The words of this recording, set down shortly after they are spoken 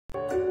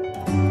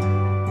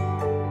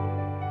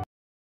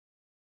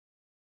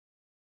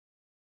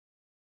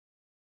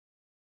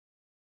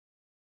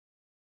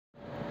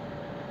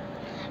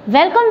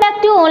Welcome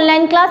back to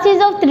online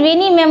classes of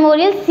Triveni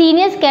Memorial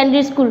Senior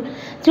Secondary School.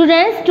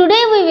 Students,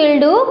 today we will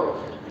do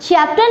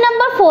chapter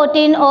number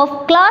 14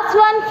 of class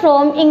 1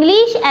 from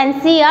English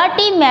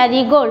NCERT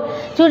Marigold.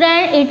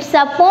 Students, it's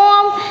a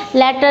poem.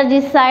 Let us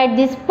recite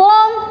this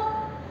poem.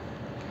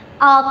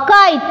 A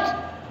kite,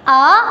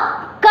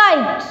 a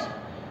kite.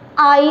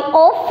 I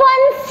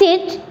often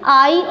sit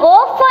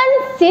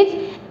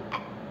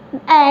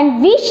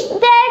and wish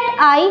that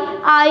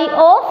I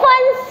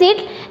often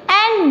sit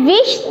and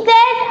wish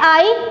that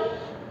I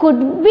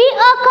could be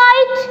a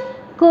kite,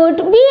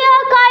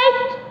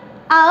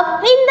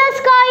 up in the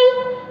sky,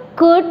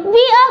 could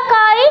be a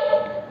kite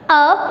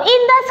up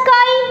in the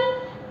sky,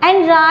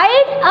 and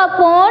ride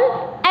upon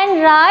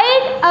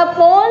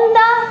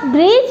the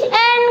bridge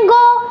and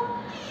go,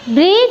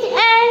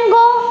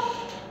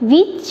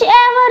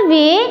 whichever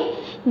way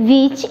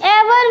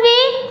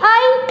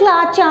I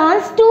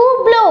chance to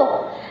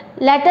blow.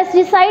 Let us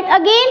recite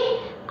again.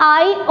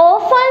 I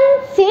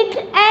often sit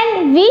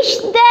and wish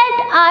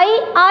that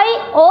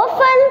I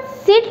often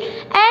sit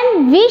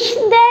and wish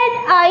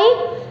that I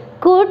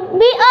could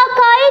be a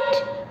kite,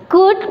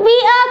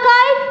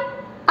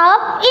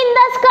 up in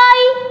the sky,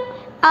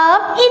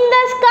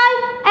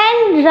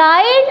 and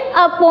ride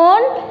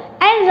upon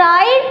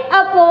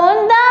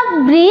the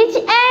bridge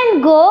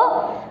and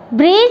go,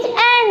 whichever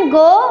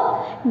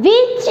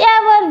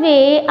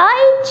way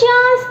I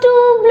chance to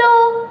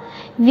blow.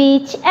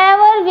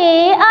 Whichever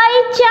way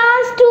I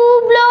chance to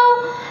blow.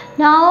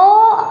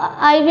 Now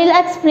I will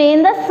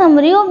explain the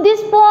summary of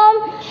this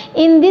poem.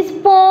 In this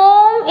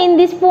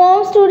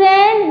poem,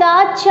 student,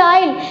 the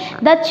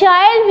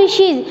child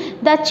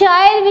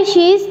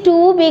wishes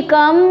to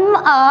become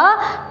a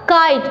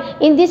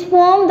kite. In this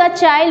poem, the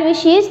child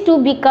wishes to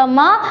become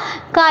a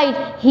kite.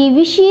 He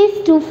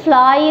wishes to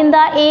fly in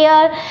the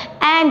air,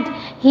 and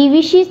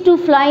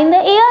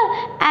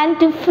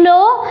to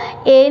flow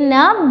in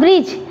a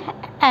bridge.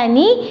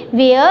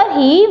 Anywhere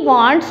he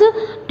wants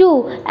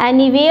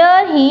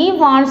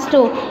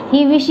to.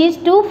 He wishes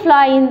to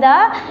fly in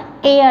the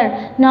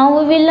air. Now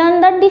we will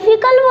learn the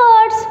difficult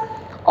words.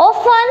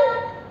 Often,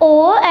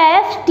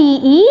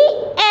 O-F-T-E-N.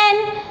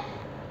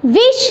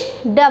 Wish,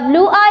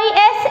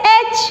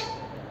 W-I-S-H.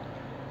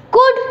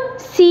 Could,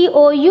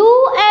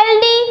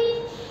 C-O-U-L-D.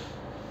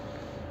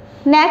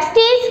 Next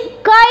is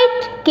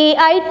kite,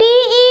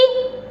 K-I-T-E.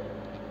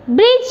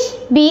 Bridge,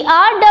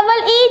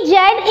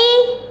 B-R-E-E-Z-E.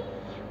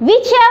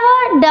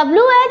 Whichever,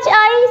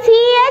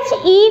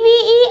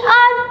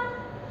 W-H-I-C-H-E-V-E-R.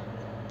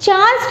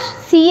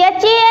 Chanced,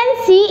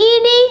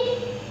 C-H-A-N-C-E-D.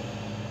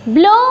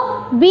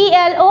 Blow,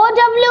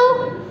 B-L-O-W.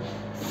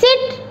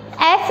 Sit,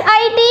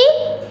 S-I-T,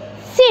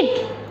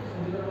 sit.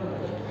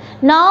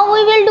 Now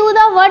we will do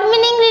the word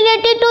meaning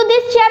related to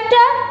this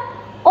chapter.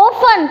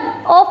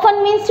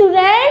 Often means,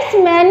 students,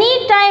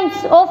 many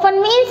times.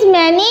 Often means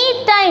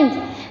many times.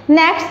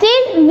 Next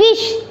is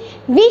wish.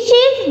 Wish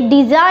is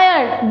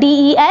desire,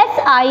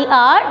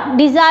 D-E-S-I-R,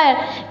 desire.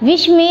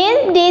 Wish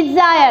means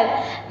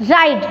desire.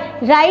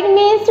 Ride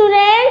means,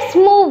 students,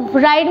 move.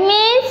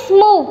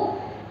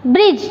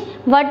 Bridge.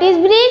 What is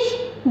bridge?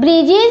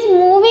 Bridge is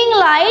moving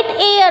light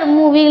air.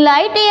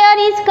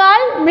 Is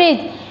called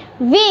bridge.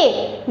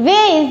 Way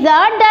is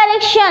the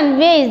direction.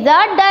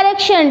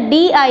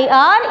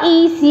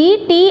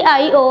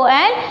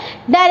 D-I-R-E-C-T-I-O-N,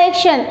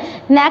 direction.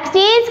 Next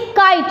is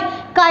kite.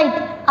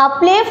 A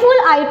playful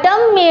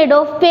item made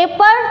of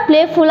paper,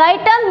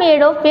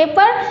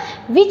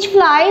 which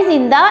flies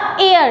in the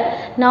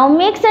air. Now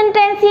make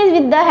sentences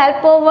with the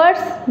help of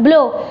words.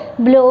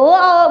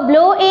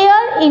 Blow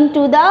air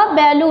into the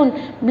balloon.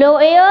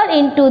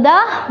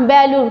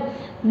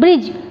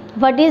 Bridge.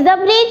 What is the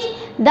bridge?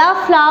 The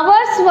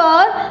flowers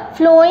were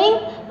flowing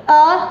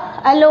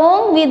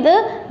along with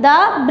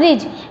the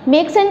bridge.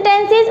 Make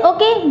sentences.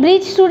 Okay,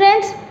 bridge,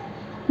 students.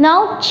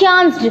 Now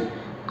chanced.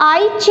 I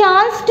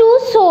chanced to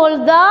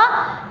solve the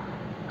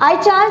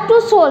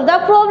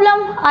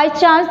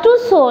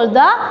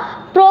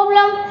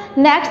problem.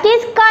 Next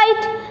is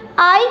kite.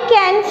 I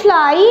can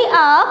fly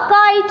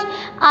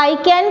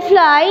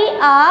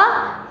a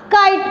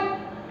kite.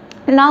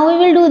 Now we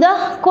will do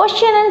the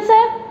question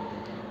answer.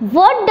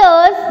 What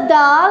does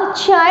the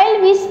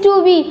child wish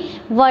to be?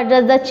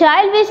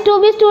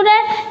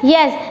 Student?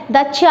 Yes,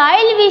 the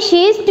child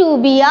wishes to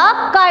be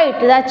a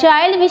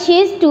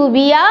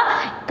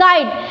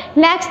kite.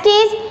 Next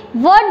is,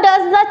 what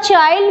does the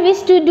child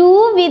wish to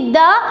do with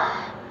the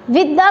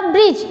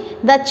bridge?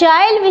 The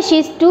child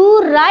wishes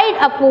to ride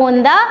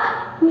upon the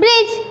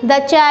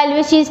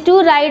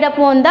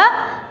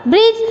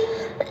bridge.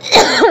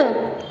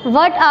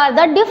 What are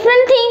the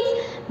different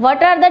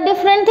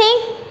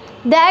things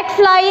that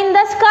fly in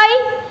the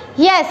sky?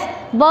 Yes,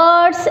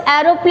 birds,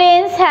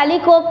 aeroplanes,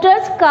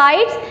 helicopters,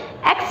 kites,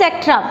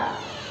 etc.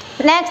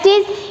 Next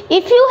is,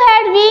 if you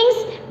had wings,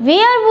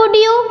 where would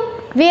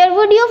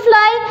you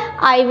fly?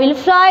 I will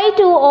fly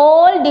to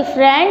all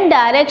different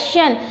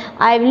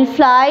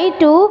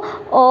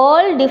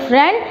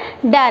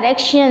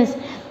directions.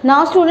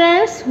 Now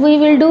students, we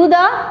will do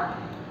the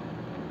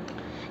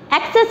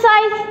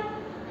exercise.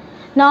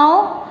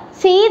 Now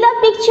See the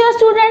picture,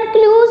 student.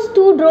 Clues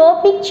to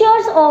draw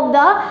pictures of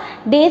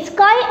the day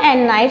sky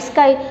and night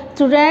sky.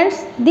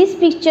 Students, this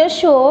picture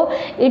show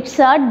it's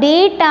a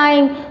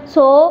daytime.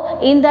 So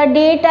in the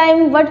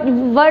daytime,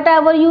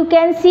 whatever you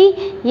can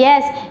see,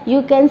 yes,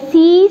 you can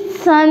see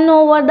sun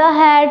over the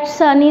head,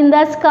 sun in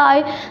the sky.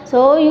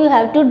 So you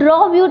have to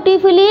draw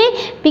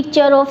beautifully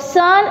picture of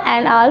sun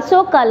and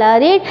also color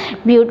it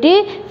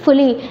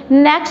beautifully.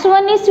 Next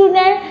one is,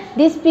 student,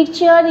 this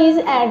picture is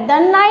at the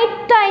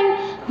night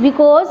time,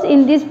 because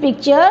in this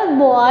picture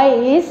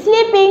boy is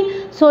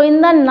sleeping. So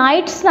in the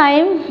night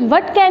time,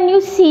 what can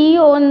you see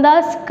on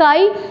the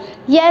sky?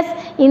 Yes,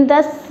 in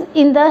the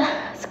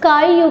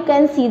sky you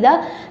can see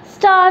the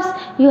stars.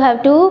 You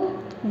have to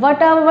what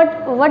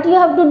you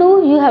have to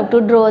do, you have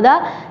to draw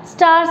the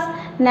stars.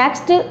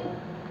 Next,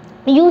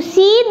 you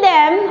see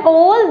them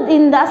all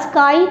in the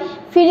sky.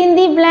 Fill in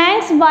the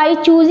blanks by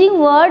choosing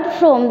word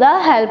from the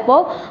help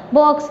of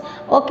box.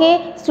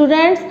 Okay,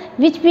 students,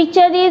 which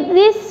picture is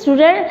this,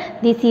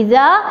 student? This is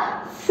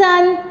a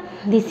sun,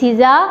 this is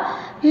a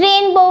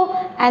rainbow,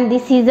 and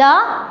this is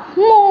a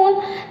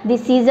moon,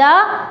 this is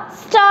a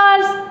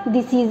stars,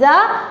 this is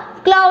a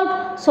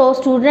cloud. So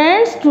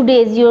students,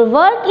 today's your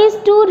work is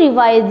to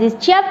revise this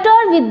chapter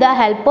with the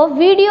help of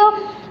video.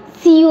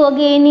 See you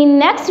again in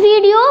next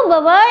video.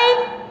 Bye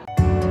bye.